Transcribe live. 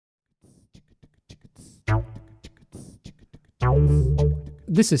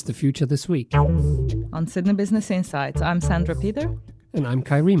This is The Future This Week. On Sydney Business Insights, I'm Sandra Peter. And I'm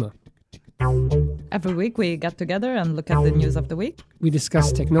Kai Riemer. Every week we get together and look at the news of the week. We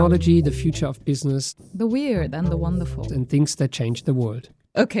discuss technology, the future of business, the weird and the wonderful, and things that change the world.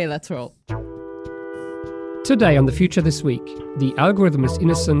 Okay, let's roll. Today on The Future This Week, the algorithm is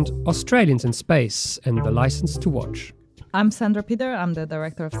innocent, Australians in space, and the license to watch. I'm Sandra Peter. I'm the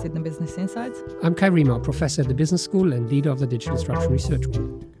director of Sydney Business Insights. I'm Kai Riemer, professor at the Business School and leader of the Digital Disruption Research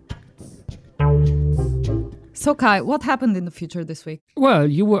Group. So Kai, what happened in the future this week? Well,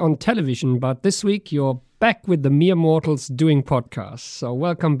 you were on television, but this week you're back with the mere mortals doing podcasts. So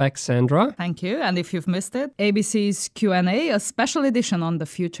welcome back, Sandra. Thank you. And if you've missed it, ABC's Q&A, a special edition on the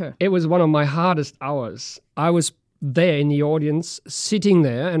future. It was one of my hardest hours. I was there in the audience, sitting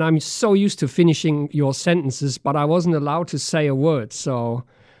there, and I'm so used to finishing your sentences, but I wasn't allowed to say a word. So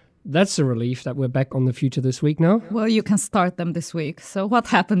that's a relief that we're back on The Future This Week now. Well, you can start them this week. So what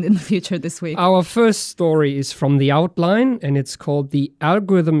happened in the future this week? Our first story is from The Outline, and it's called The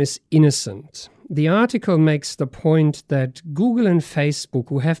Algorithm is Innocent. The article makes the point that Google and Facebook,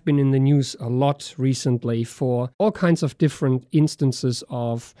 who have been in the news a lot recently for all kinds of different instances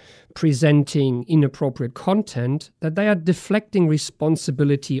of presenting inappropriate content, that they are deflecting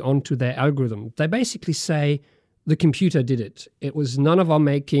responsibility onto their algorithm. They basically say, the computer did it. It was none of our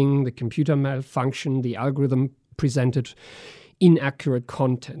making. The computer malfunctioned. The algorithm presented inaccurate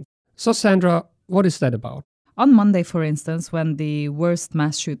content. So, Sandra, what is that about? On Monday, for instance, when the worst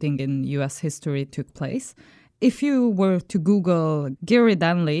mass shooting in US history took place, if you were to Google Gary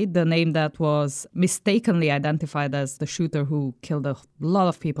Danley, the name that was mistakenly identified as the shooter who killed a lot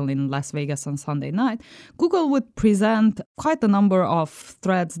of people in Las Vegas on Sunday night, Google would present quite a number of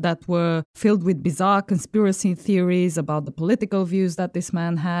threads that were filled with bizarre conspiracy theories about the political views that this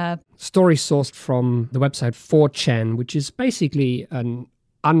man had. Story sourced from the website 4chan, which is basically an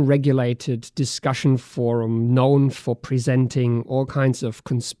unregulated discussion forum known for presenting all kinds of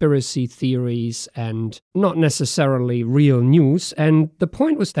conspiracy theories and not necessarily real news. And the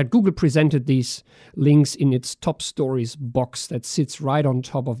point was that Google presented these links in its top stories box that sits right on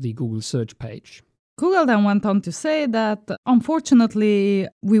top of the Google search page. Google then went on to say that, unfortunately,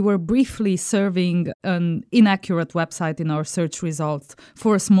 we were briefly serving an inaccurate website in our search results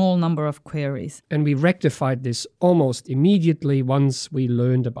for a small number of queries. And we rectified this almost immediately once we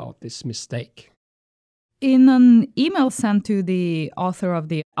learned about this mistake. In an email sent to the author of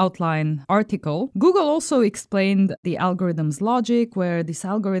the Outline article, Google also explained the algorithm's logic, where this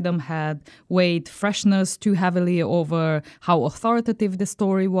algorithm had weighed freshness too heavily over how authoritative the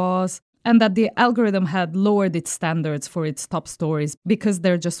story was, and that the algorithm had lowered its standards for its top stories because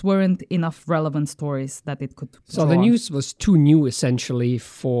there just weren't enough relevant stories that it could So the news was too new, essentially,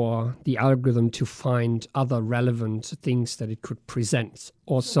 for the algorithm to find other relevant things that it could present,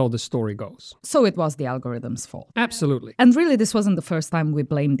 or so the story goes. So it was the algorithm's fault. Absolutely. And really, this wasn't the first time we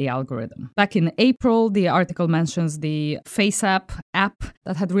blamed the algorithm. Back in April, the article mentions the FaceApp app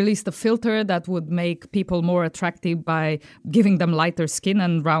that had released a filter that would make people more attractive by giving them lighter skin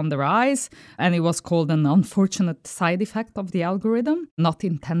and rounder eyes. And it was called an unfortunate side effect of the algorithm, not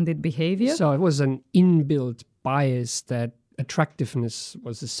intended behavior. So it was an inbuilt bias that attractiveness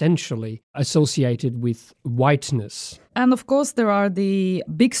was essentially associated with whiteness. And of course, there are the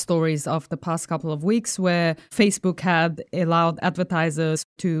big stories of the past couple of weeks where Facebook had allowed advertisers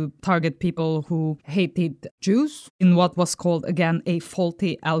to target people who hated Jews in what was called, again, a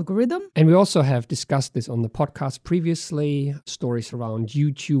faulty algorithm. And we also have discussed this on the podcast previously, stories around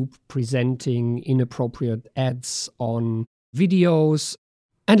YouTube presenting inappropriate ads on videos.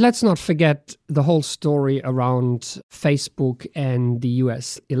 And let's not forget the whole story around Facebook and the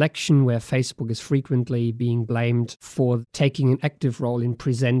US election, where Facebook is frequently being blamed for taking an active role in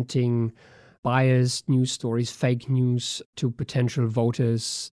presenting biased news stories, fake news to potential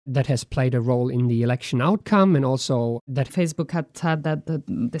voters. That has played a role in the election outcome, and also that Facebook had said that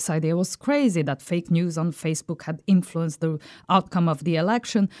this idea was crazy, that fake news on Facebook had influenced the outcome of the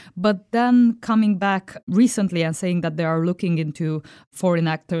election. But then coming back recently and saying that they are looking into foreign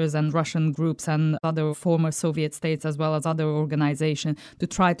actors and Russian groups and other former Soviet states as well as other organizations to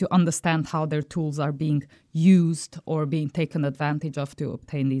try to understand how their tools are being used or being taken advantage of to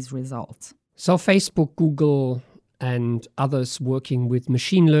obtain these results. So Facebook, Google, and others working with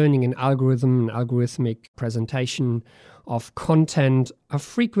machine learning and algorithmic presentation of content are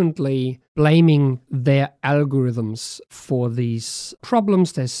frequently blaming their algorithms for these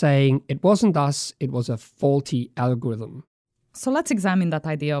problems. They're saying it wasn't us, it was a faulty algorithm. So let's examine that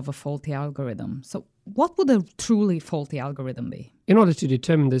idea of a faulty algorithm. So what would a truly faulty algorithm be? In order to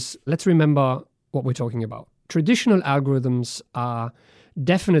determine this, let's remember what we're talking about. Traditional algorithms are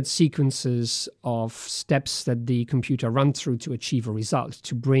definite sequences of steps that the computer runs through to achieve a result,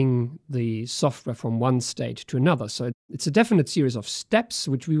 to bring the software from one state to another. So it's a definite series of steps,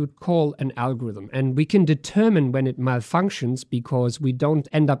 which we would call an algorithm. And we can determine when it malfunctions because we don't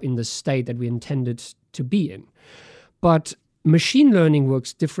end up in the state that we intended to be in. But machine learning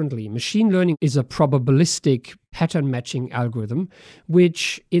works differently. Machine learning is a probabilistic pattern matching algorithm,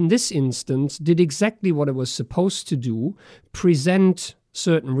 which in this instance did exactly what it was supposed to do, present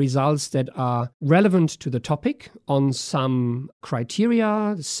certain results that are relevant to the topic on some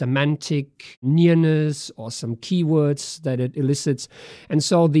criteria, semantic nearness, or some keywords that it elicits. And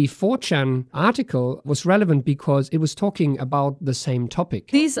so the 4chan article was relevant because it was talking about the same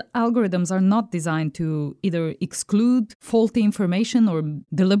topic. These algorithms are not designed to either exclude faulty information or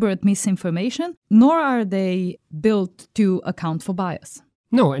deliberate misinformation, nor are they built to account for bias.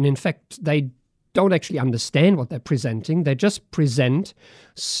 No, and in fact, they don't actually understand what they're presenting. They just present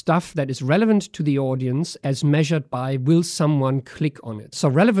stuff that is relevant to the audience as measured by will someone click on it. So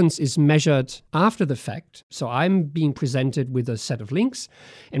relevance is measured after the fact. So I'm being presented with a set of links.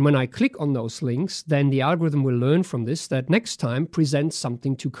 And when I click on those links, then the algorithm will learn from this that next time presents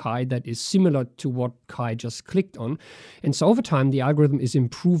something to Kai that is similar to what Kai just clicked on. And so over time, the algorithm is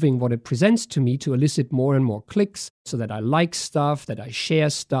improving what it presents to me to elicit more and more clicks so that I like stuff, that I share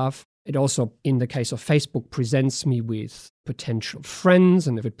stuff. It also, in the case of Facebook, presents me with potential friends.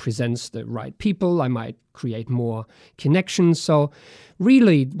 And if it presents the right people, I might create more connections. So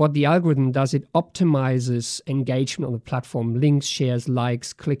really what the algorithm does, it optimizes engagement on the platform, links, shares,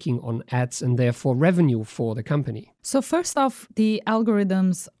 likes, clicking on ads, and therefore revenue for the company. So first off, the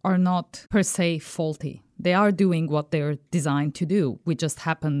algorithms are not per se faulty. They are doing what they're designed to do. We just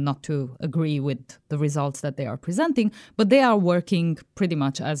happen not to agree with the results that they are presenting, but they are working pretty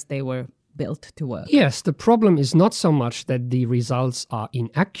much as they were built to work. Yes, the problem is not so much that the results are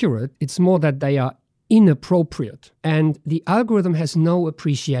inaccurate, it's more that they are inappropriate. And the algorithm has no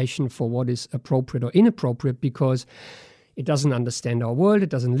appreciation for what is appropriate or inappropriate because it doesn't understand our world, it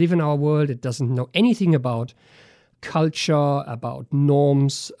doesn't live in our world, it doesn't know anything about culture, about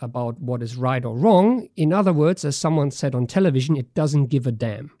norms, about what is right or wrong. In other words, as someone said on television, it doesn't give a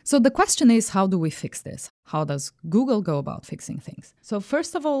damn. So the question is, how do we fix this? How does Google go about fixing things? So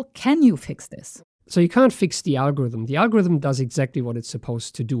first of all, can you fix this? So you can't fix the algorithm. The algorithm does exactly what it's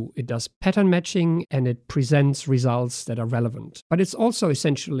supposed to do. It does pattern matching and it presents results that are relevant. But it's also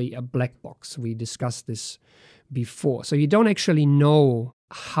essentially a black box. We discussed this before. So you don't actually know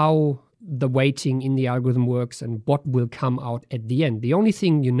how the weighting in the algorithm works and what will come out at the end. The only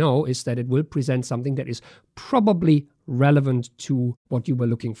thing you know is that it will present something that is probably relevant to what you were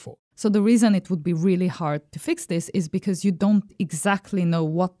looking for. So the reason it would be really hard to fix this is because you don't exactly know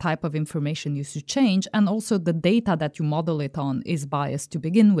what type of information you should change, and also the data that you model it on is biased to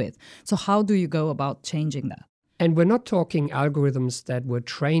begin with. So how do you go about changing that? And we're not talking algorithms that were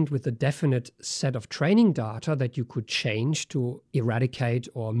trained with a definite set of training data that you could change to eradicate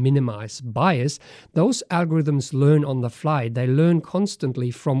or minimize bias. Those algorithms learn on the fly. They learn constantly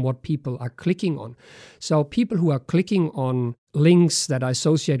from what people are clicking on. So people who are clicking on links that are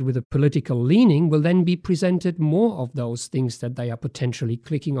associated with a political leaning will then be presented more of those things that they are potentially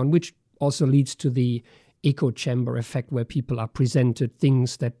clicking on, which also leads to the echo chamber effect where people are presented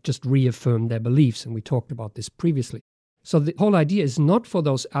things that just reaffirm their beliefs. And we talked about this previously. So the whole idea is not for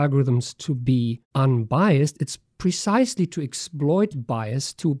those algorithms to be unbiased. It's precisely to exploit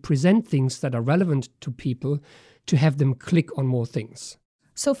bias, to present things that are relevant to people, to have them click on more things.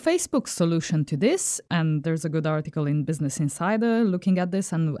 So Facebook's solution to this, and there's a good article in Business Insider looking at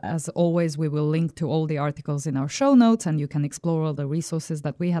this, and as always, we will link to all the articles in our show notes, and you can explore all the resources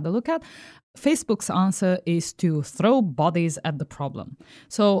that we had a look at. Facebook's answer is to throw bodies at the problem.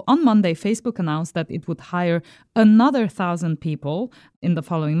 So on Monday, Facebook announced that it would hire another 1,000 people in the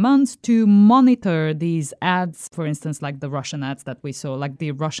following months to monitor these ads, for instance, like the Russian ads that we saw, like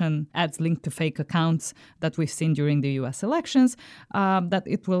the Russian ads linked to fake accounts that we've seen during the US elections, that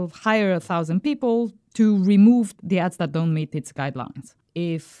it will hire 1,000 people to remove the ads that don't meet its guidelines.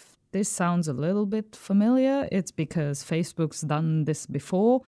 If this sounds a little bit familiar, it's because Facebook's done this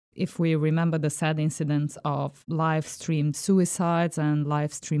before. If we remember the sad incidents of live-streamed suicides and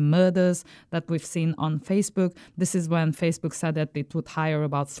live-streamed murders that we've seen on Facebook, this is when Facebook said that it would hire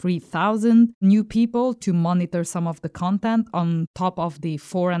about 3,000 new people to monitor some of the content on top of the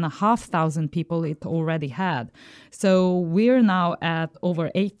 4,500 people it already had. So we're now at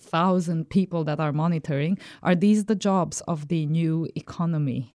over 8,000 people that are monitoring. Are these the jobs of the new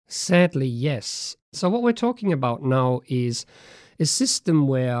economy? Sadly, yes. So what we're talking about now is a system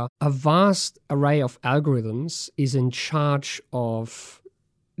where a vast array of algorithms is in charge of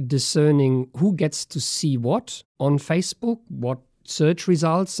discerning who gets to see what on Facebook, what search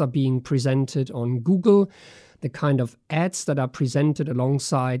results are being presented on Google, the kind of ads that are presented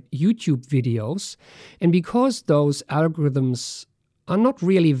alongside YouTube videos. And because those algorithms are not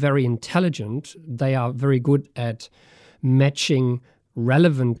really very intelligent, they are very good at matching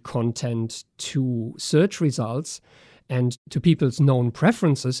relevant content to search results and to people's known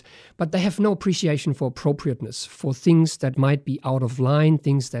preferences, but they have no appreciation for appropriateness, for things that might be out of line,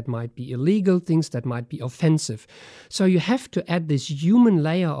 things that might be illegal, things that might be offensive. So you have to add this human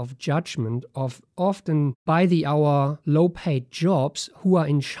layer of judgment of often by-the-hour, low-paid jobs who are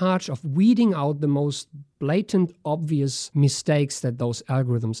in charge of weeding out the most blatant, obvious mistakes that those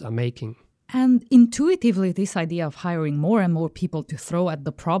algorithms are making. And intuitively, this idea of hiring more and more people to throw at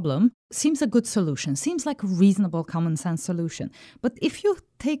the problem seems a good solution, seems like a reasonable common sense solution. But if you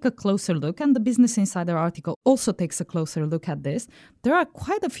take a closer look, and the Business Insider article also takes a closer look at this, there are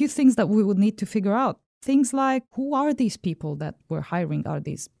quite a few things that we would need to figure out. Things like, who are these people that we're hiring? Are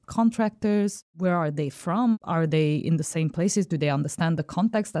these contractors? Where are they from? Are they in the same places? Do they understand the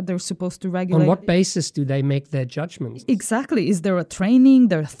context that they're supposed to regulate? On what basis do they make their judgments? Exactly. Is there a training?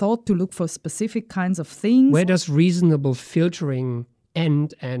 They're taught to look for specific kinds of things? Where does reasonable filtering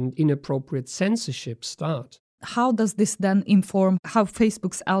end and inappropriate censorship start? How does this then inform how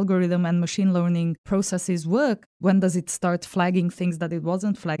Facebook's algorithm and machine learning processes work? When does it start flagging things that it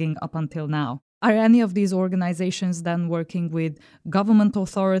wasn't flagging up until now? Are any of these organizations then working with government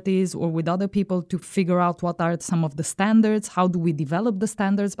authorities or with other people to figure out what are some of the standards? How do we develop the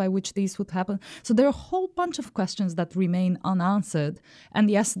standards by which these would happen? So there are a whole bunch of questions that remain unanswered.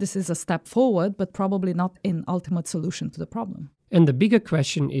 And yes, this is a step forward, but probably not an ultimate solution to the problem. And the bigger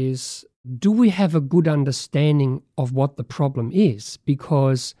question is, do we have a good understanding of what the problem is?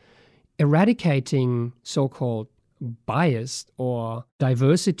 Because eradicating so-called bias or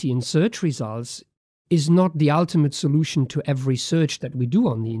diversity in search results is not the ultimate solution to every search that we do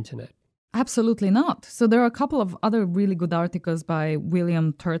on the internet. Absolutely not. So there are a couple of other really good articles by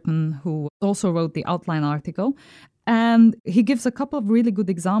William Turton, who also wrote the outline article. And he gives a couple of really good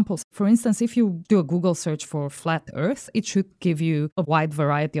examples. For instance, if you do a Google search for flat Earth, it should give you a wide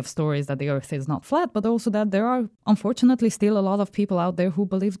variety of stories that the Earth is not flat, but also that there are, unfortunately, still a lot of people out there who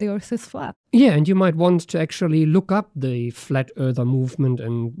believe the Earth is flat. Yeah, and you might want to actually look up the flat earther movement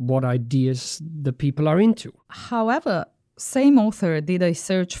and what ideas the people are into. However, same author did a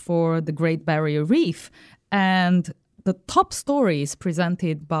search for the Great Barrier Reef, and the top stories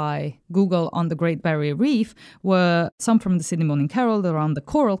presented by Google on the Great Barrier Reef were some from the Sydney Morning Herald around the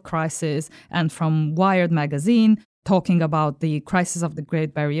coral crisis and from Wired magazine talking about the crisis of the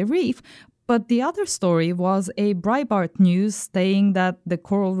Great Barrier Reef. But the other story was a Breitbart News saying that the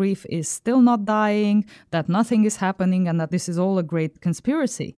coral reef is still not dying, that nothing is happening, and that this is all a great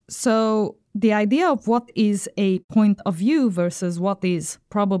conspiracy. So the idea of what is a point of view versus what is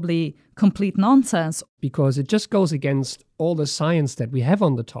probably complete nonsense, because it just goes against all the science that we have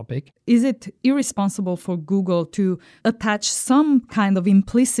on the topic. Is it irresponsible for Google to attach some kind of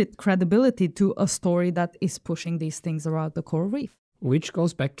implicit credibility to a story that is pushing these things around the coral reef? Which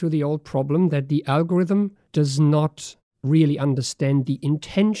goes back to the old problem that the algorithm does not really understand the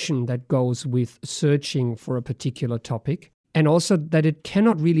intention that goes with searching for a particular topic, and also that it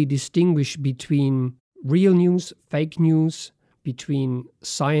cannot really distinguish between real news, fake news, between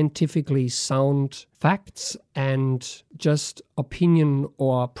scientifically sound facts and just opinion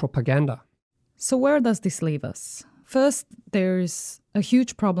or propaganda. So where does this leave us? First, there's a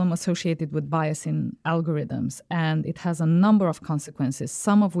huge problem associated with bias in algorithms, and it has a number of consequences,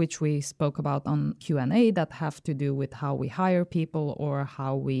 some of which we spoke about on Q&A that have to do with how we hire people or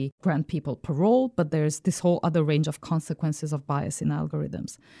how we grant people parole, but there's this whole other range of consequences of bias in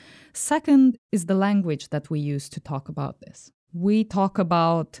algorithms. Second is the language that we use to talk about this. We talk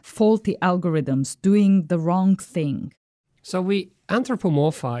about faulty algorithms doing the wrong thing. So we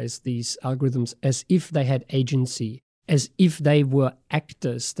anthropomorphize these algorithms as if they had agency, as if they were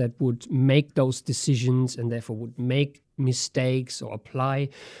actors that would make those decisions and therefore would make mistakes or apply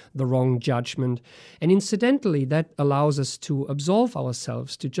the wrong judgment. And incidentally, that allows us to absolve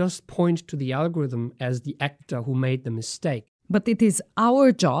ourselves, to just point to the algorithm as the actor who made the mistake. But it is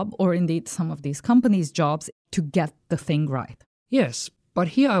our job, or indeed some of these companies' jobs, to get the thing right. Yes, but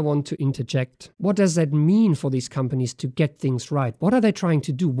here I want to interject. What does that mean for these companies to get things right? What are they trying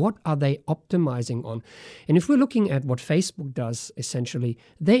to do? What are they optimizing on? And if we're looking at what Facebook does, essentially,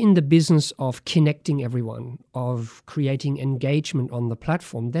 they're in the business of connecting everyone, of creating engagement on the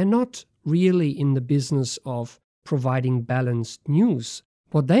platform. They're not really in the business of providing balanced news.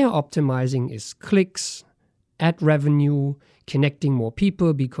 What they are optimizing is clicks ad revenue, connecting more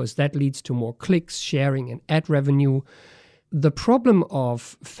people because that leads to more clicks, sharing, and ad revenue. The problem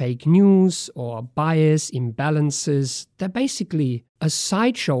of fake news or bias, imbalances, they're basically a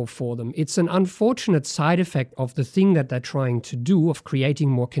sideshow for them. It's an unfortunate side effect of the thing that they're trying to do, of creating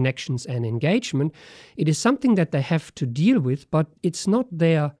more connections and engagement. It is something that they have to deal with, but it's not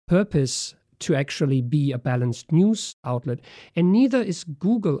their purpose to actually be a balanced news outlet. And neither is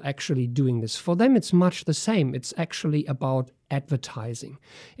Google actually doing this. For them, it's much the same. It's actually about advertising.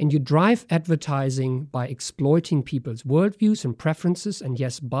 And you drive advertising by exploiting people's worldviews and preferences and,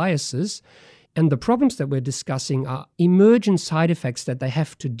 yes, biases. And the problems that we're discussing are emergent side effects that they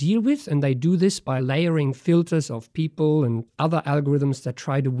have to deal with. And they do this by layering filters of people and other algorithms that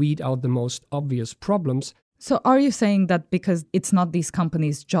try to weed out the most obvious problems. So are you saying that because it's not these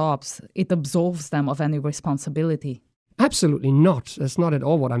companies' jobs, it absolves them of any responsibility? Absolutely not. That's not at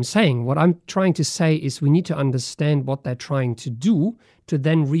all what I'm saying. What I'm trying to say is we need to understand what they're trying to do to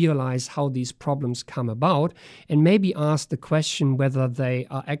then realize how these problems come about and maybe ask the question whether they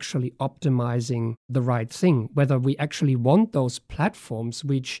are actually optimizing the right thing, whether we actually want those platforms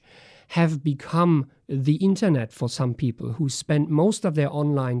which have become the internet for some people who spend most of their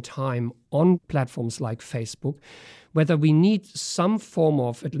online time on platforms like Facebook, whether we need some form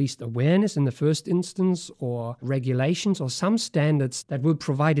of at least awareness in the first instance or regulations or some standards that will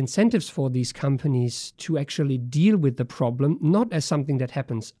provide incentives for these companies to actually deal with the problem, not as something that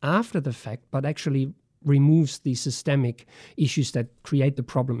happens after the fact, but actually removes the systemic issues that create the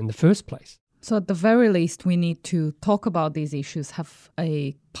problem in the first place. So at the very least, we need to talk about these issues, have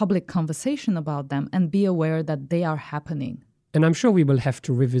a public conversation about them, and be aware that they are happening. And I'm sure we will have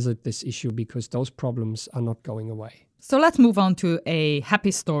to revisit this issue because those problems are not going away. So let's move on to a happy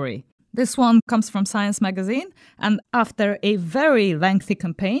story. This one comes from Science Magazine, and after a very lengthy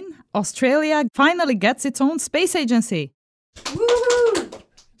campaign, Australia finally gets its own space agency. Woo-hoo!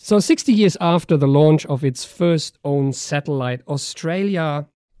 So 60 years after the launch of its first own satellite, Australia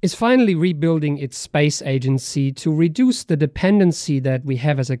is finally rebuilding its space agency to reduce the dependency that we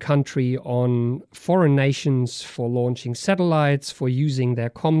have as a country on foreign nations for launching satellites, for using their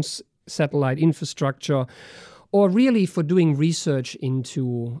comms satellite infrastructure, or really for doing research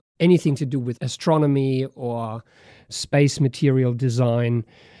into anything to do with astronomy or space material design.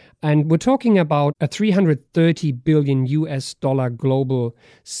 And we're talking about a $330 billion global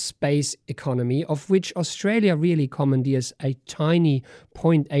space economy, of which Australia really commandeers a tiny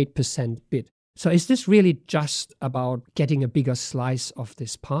 0.8% bit. So is this really just about getting a bigger slice of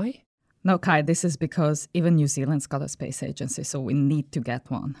this pie? No, Kai, this is because even New Zealand's got a space agency, so we need to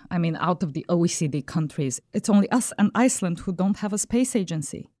get one. I mean, out of the OECD countries, it's only us and Iceland who don't have a space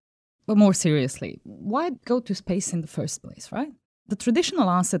agency. But more seriously, why go to space in the first place, right? The traditional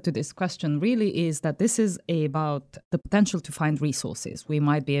answer to this question really is that this is about the potential to find resources. We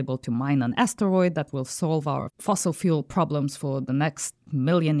might be able to mine an asteroid that will solve our fossil fuel problems for the next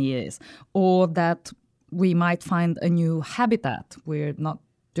million years, or that we might find a new habitat. We're not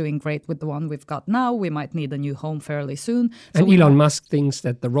doing great with the one we've got now. We might need a new home fairly soon. And Elon Musk thinks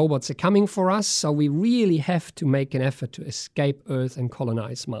that the robots are coming for us, so we really have to make an effort to escape Earth and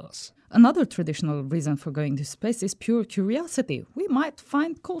colonize Mars. Another traditional reason for going to space is pure curiosity. We might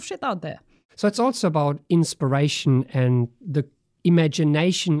find cool shit out there. So it's also about inspiration and the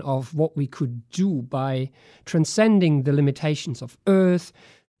imagination of what we could do by transcending the limitations of Earth,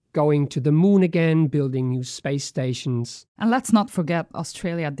 going to the moon again, building new space stations. And let's not forget,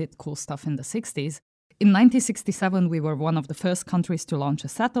 Australia did cool stuff in the 60s. In 1967, we were one of the first countries to launch a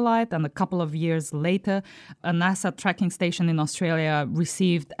satellite, and a couple of years later, a NASA tracking station in Australia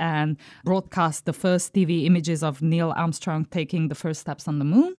received and broadcast the first TV images of Neil Armstrong taking the first steps on the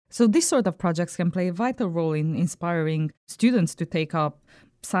moon. So these sort of projects can play a vital role in inspiring students to take up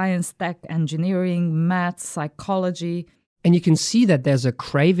science, tech, engineering, maths, psychology. And you can see that there's a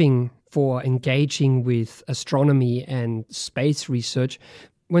craving for engaging with astronomy and space research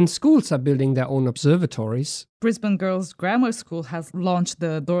when schools are building their own observatories. Brisbane Girls Grammar School has launched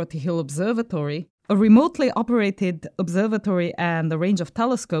the Dorothy Hill Observatory, a remotely operated observatory and a range of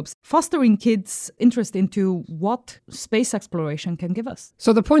telescopes, fostering kids' interest into what space exploration can give us.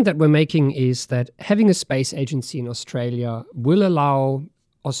 So the point that we're making is that having a space agency in Australia will allow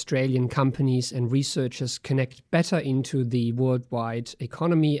Australian companies and researchers connect better into the worldwide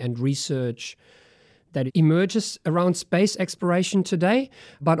economy and research that emerges around space exploration today,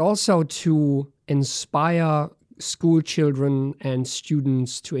 but also to inspire school children and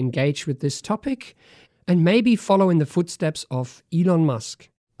students to engage with this topic and maybe follow in the footsteps of Elon Musk.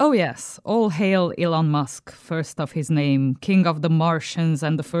 Oh yes, all hail Elon Musk, first of his name, king of the Martians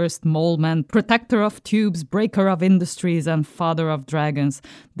and the first mole man, protector of tubes, breaker of industries, and father of dragons.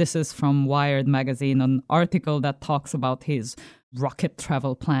 This is from Wired magazine, an article that talks about his rocket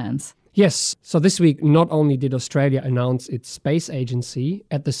travel plans. Yes, so this week not only did Australia announce its space agency,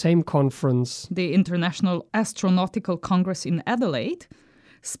 at the same conference, the International Astronautical Congress in Adelaide,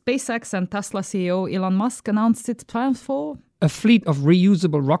 SpaceX and Tesla CEO Elon Musk announced its plans for a fleet of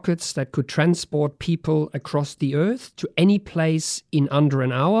reusable rockets that could transport people across the Earth to any place in under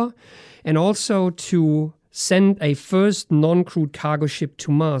an hour, and also to send a first non-crewed cargo ship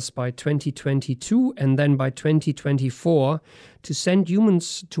to Mars by 2022 and then by 2024 to send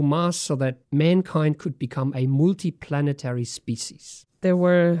humans to Mars so that mankind could become a multiplanetary species. There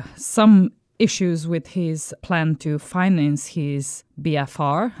were some issues with his plan to finance his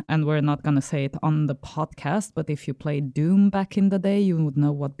BFR, and we're not going to say it on the podcast, but if you played Doom back in the day, you would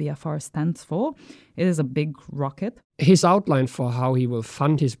know what BFR stands for. It is a big rocket. His outline for how he will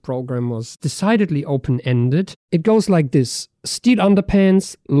fund his program was decidedly open-ended. It goes like this: steel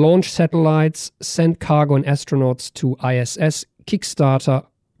underpants, launch satellites, send cargo and astronauts to ISS, Kickstarter,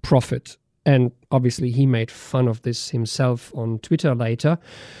 profit. And obviously he made fun of this himself on Twitter later.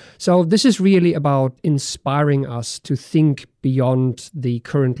 So this is really about inspiring us to think beyond the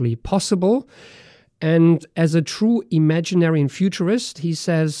currently possible. And as a true imaginary futurist, he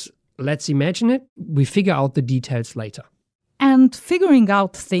says, let's imagine it. We figure out the details later. And figuring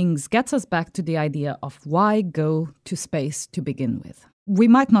out things gets us back to the idea of why go to space to begin with. We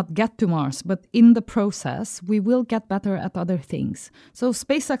might not get to Mars, but in the process, we will get better at other things. So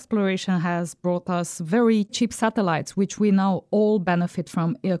space exploration has brought us very cheap satellites, which we now all benefit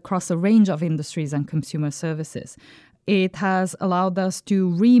from across a range of industries and consumer services. It has allowed us to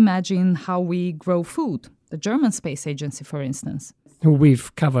reimagine how we grow food. The German Space Agency, for instance, who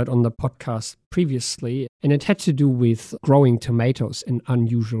we've covered on the podcast previously, and it had to do with growing tomatoes in an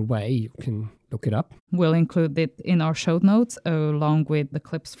unusual way. You can look it up. We'll include it in our show notes along with the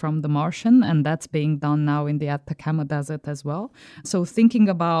clips from The Martian, and that's being done now in the Atacama Desert as well. So thinking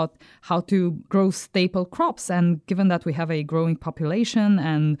about how to grow staple crops, and given that we have a growing population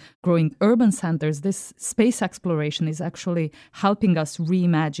and growing urban centers, this space exploration is actually helping us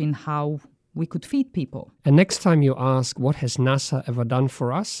reimagine how we could feed people. And next time you ask, what has NASA ever done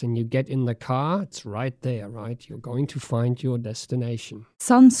for us? And you get in the car, it's right there, right? You're going to find your destination.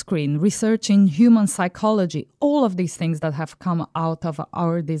 Sunscreen, research in human psychology, all of these things that have come out of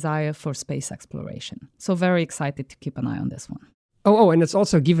our desire for space exploration. So very excited to keep an eye on this one. Oh, and it's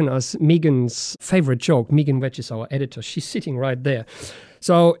also given us Megan's favorite joke. Megan Wedge is our editor. She's sitting right there.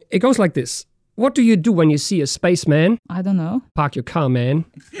 So it goes like this. What do you do when you see a spaceman? I don't know. Park your car, man.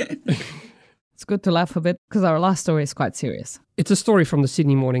 It's good to laugh a bit because our last story is quite serious. It's a story from the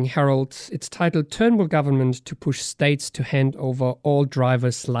Sydney Morning Herald. It's titled Turnbull Government to Push States to Hand Over All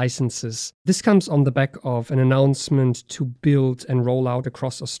Drivers' Licenses. This comes on the back of an announcement to build and roll out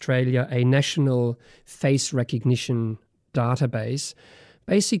across Australia a national face recognition database.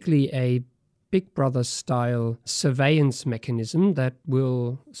 Basically a Big Brother-style surveillance mechanism that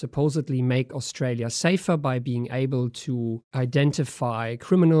will supposedly make Australia safer by being able to identify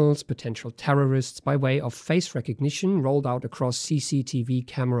criminals, potential terrorists by way of face recognition rolled out across CCTV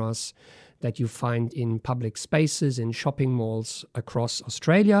cameras that you find in public spaces, in shopping malls across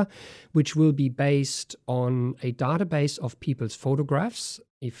Australia, which will be based on a database of people's photographs.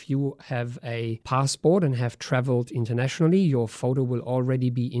 If you have a passport and have traveled internationally, your photo will already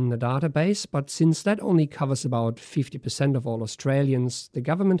be in the database. But since that only covers about 50% of all Australians, the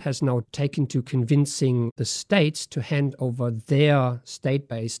government has now taken to convincing the states to hand over their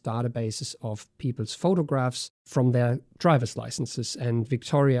state-based databases of people's photographs from their driver's licenses. And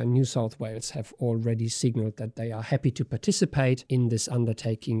Victoria and New South Wales have already signaled that they are happy to participate in this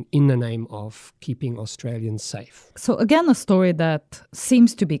undertaking in the name of keeping Australians safe. So again, a story that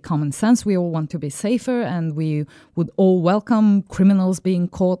seems to be common sense. We all want to be safer and we would all welcome criminals being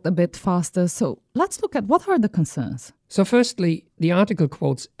caught a bit faster. So let's look at what are the concerns. So firstly, the article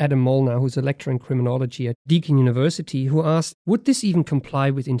quotes Adam Molnar, who's a lecturer in criminology at Deakin University, who asked, would this even comply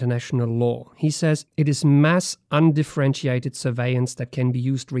with international law? He says, it is mass, undifferentiated surveillance that can be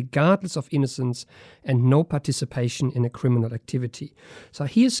used regardless of innocence and no participation in a criminal activity. So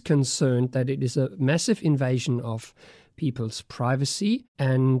he is concerned that it is a massive invasion of people's privacy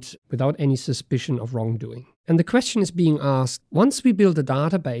and without any suspicion of wrongdoing. And the question is being asked, once we build a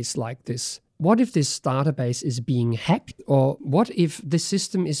database like this, what if this database is being hacked, or what if this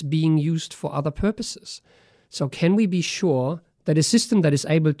system is being used for other purposes? So can we be sure that a system that is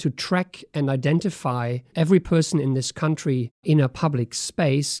able to track and identify every person in this country in a public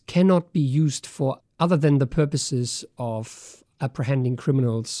space cannot be used for other than the purposes of apprehending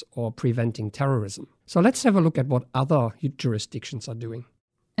criminals or preventing terrorism. So let's have a look at what other jurisdictions are doing.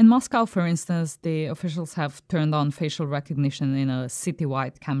 In Moscow, for instance, the officials have turned on facial recognition in a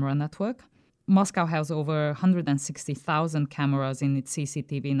citywide camera network. Moscow has over 160,000 cameras in its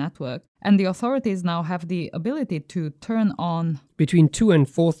CCTV network, and the authorities now have the ability to turn on between 2,000 and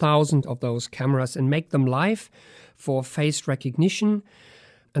 4,000 of those cameras and make them live for face recognition.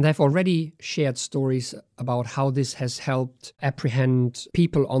 And they've already shared stories about how this has helped apprehend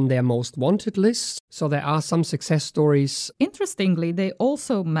people on their most wanted lists. So there are some success stories. Interestingly, they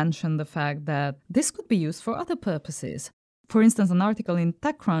also mention the fact that this could be used for other purposes. For instance, an article in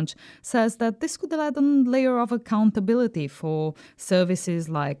TechCrunch says that this could add a layer of accountability for services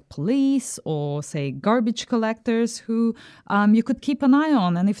like police or, say, garbage collectors who you could keep an eye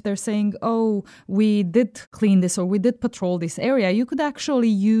on. And if they're saying, oh, we did clean this or we did patrol this area, you could actually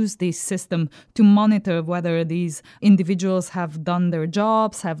use this system to monitor whether these individuals have done their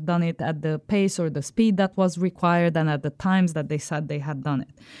jobs, have done it at the pace or the speed that was required and at the times that they said they had done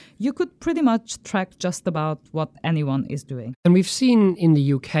it. You could pretty much track just about what anyone is doing. And we've seen in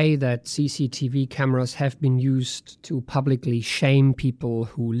the UK that CCTV cameras have been used to publicly shame people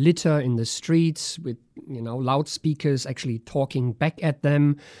who litter in the streets with, loudspeakers actually talking back at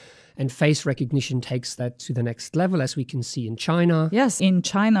them. And face recognition takes that to the next level, as we can see in China. Yes, in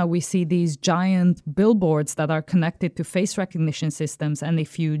China, we see these giant billboards that are connected to face recognition systems. And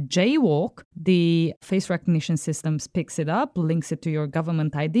if you jaywalk, the face recognition systems picks it up, links it to your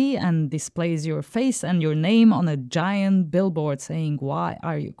government ID, and displays your face and your name on a giant billboard saying, why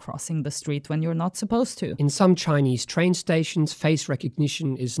are you crossing the street when you're not supposed to? In some Chinese train stations, face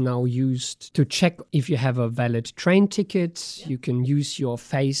recognition is now used to check if you have a valid train ticket. You can use your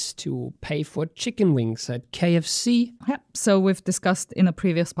face to pay for chicken wings at KFC. Yeah. So we've discussed in a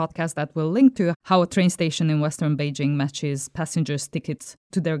previous podcast that we'll link to how a train station in Western Beijing matches passengers' tickets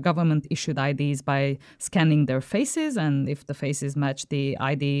to their government-issued IDs by scanning their faces. And if the faces match the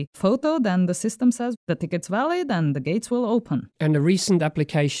ID photo, then the system says the ticket's valid and the gates will open. And a recent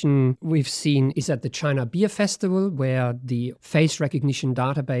application we've seen is at the China Beer Festival, where the face recognition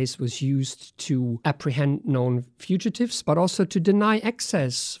database was used to apprehend known fugitives, but also to deny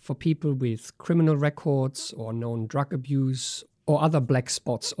access for people with criminal records or known drug abuse or other black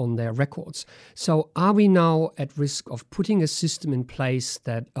spots on their records. So are we now at risk of putting a system in place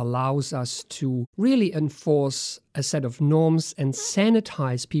that allows us to really enforce a set of norms and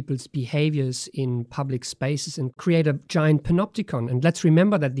sanitize people's behaviors in public spaces and create a giant panopticon? And let's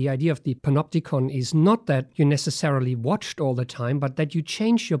remember that the idea of the panopticon is not that you're necessarily watched all the time, but that you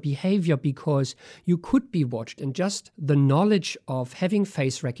change your behavior because you could be watched. And just the knowledge of having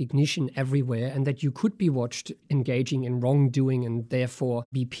face recognition everywhere and that you could be watched engaging in wrongdoing and therefore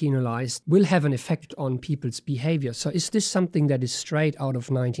be penalized will have an effect on people's behavior. So is this something that is straight out of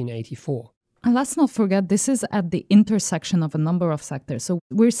 1984? And let's not forget, this is at the intersection of a number of sectors. So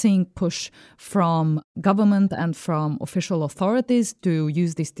we're seeing push from government and from official authorities to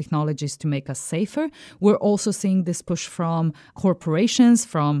use these technologies to make us safer. We're also seeing this push from corporations,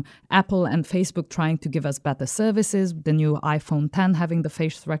 from Apple and Facebook trying to give us better services, the new iPhone 10 having the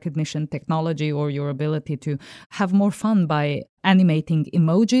face recognition technology or your ability to have more fun by animating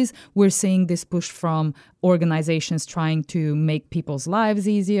emojis. We're seeing this push from organizations trying to make people's lives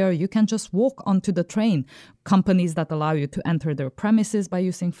easier. You can just walk onto the train. Companies that allow you to enter their premises by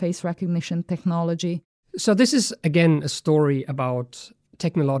using face recognition technology. So this is, again, a story about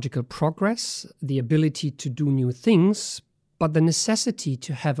technological progress, the ability to do new things, but the necessity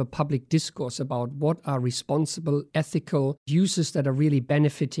to have a public discourse about what are responsible, ethical uses that are really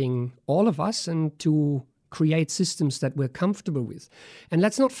benefiting all of us and to create systems that we're comfortable with. And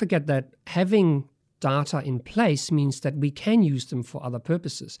let's not forget that having data in place means that we can use them for other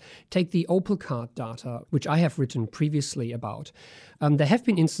purposes. Take the Opal card data, which I have written previously about. There have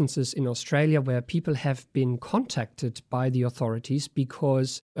been instances in Australia where people have been contacted by the authorities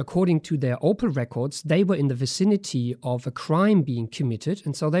because, according to their Opal records, they were in the vicinity of a crime being committed,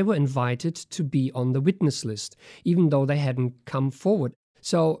 and so they were invited to be on the witness list, even though they hadn't come forward.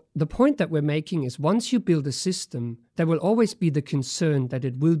 So the point that we're making is once you build a system, there will always be the concern that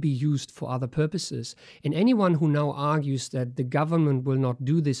it will be used for other purposes. And anyone who now argues that the government will not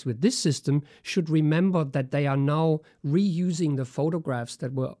do this with this system should remember that they are now reusing the photographs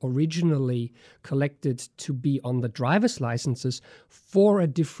that were originally collected to be on the driver's licenses for a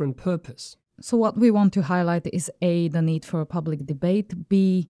different purpose. So what we want to highlight is A, the need for a public debate,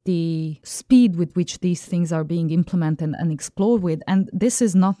 B, the speed with which these things are being implemented and explored with. And this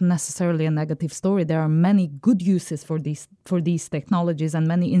is not necessarily a negative story. There are many good uses for these technologies and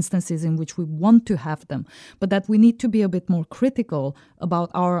many instances in which we want to have them, but that we need to be a bit more critical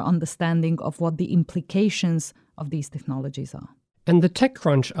about our understanding of what the implications of these technologies are. And the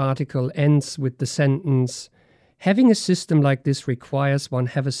TechCrunch article ends with the sentence, "Having a system like this requires one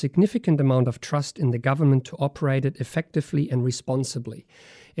have a significant amount of trust in the government to operate it effectively and responsibly."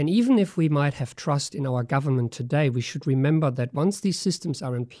 And even if we might have trust in our government today, we should remember that once these systems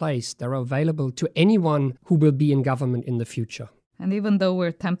are in place, they're available to anyone who will be in government in the future. And even though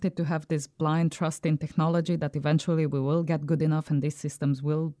we're tempted to have this blind trust in technology that eventually we will get good enough and these systems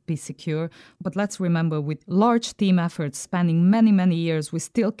will be secure, but let's remember with large team efforts spanning many, many years, we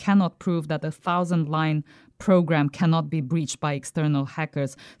still cannot prove that a 1,000-line program cannot be breached by external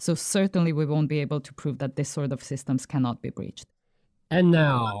hackers. So certainly we won't be able to prove that this sort of systems cannot be breached. And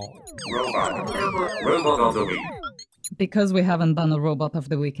now, Robot of the Week. Because we haven't done a Robot of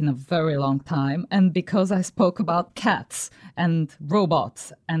the Week in a very long time, and because I spoke about cats and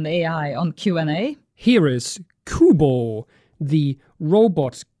robots and AI on Q&A, here is Kubo, the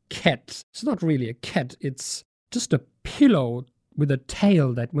robot cat. It's not really a cat, it's just a pillow with a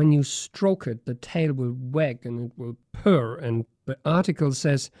tail that when you stroke it, the tail will wag and it will purr. And the article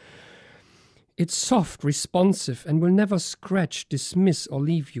says, "It's soft, responsive, and will never scratch, dismiss, or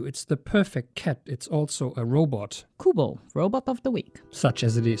leave you. It's the perfect cat. It's also a robot." Kubo, Robot of the Week. Such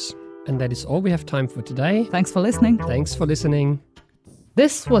as it is. And that is all we have time for today. Thanks for listening. Thanks for listening.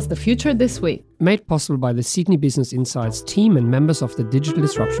 This was The Future This Week. Made possible by the Sydney Business Insights team and members of the Digital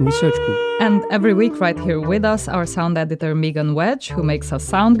Disruption Research Group. And every week right here with us, our sound editor Megan Wedge, who makes us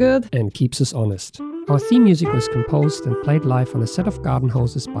sound good. And keeps us honest. Our theme music was composed and played live on a set of garden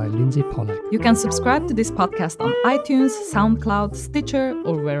hoses by Lindsay Pollack. You can subscribe to this podcast on iTunes, SoundCloud, Stitcher,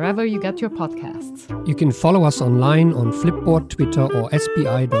 or wherever you get your podcasts. You can follow us online on Flipboard, Twitter, or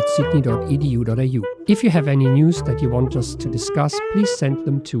sbi.sydney.edu.au. If you have any news that you want us to discuss, please send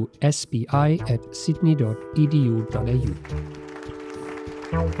them to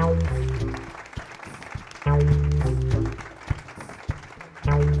sbi@sydney.edu.au.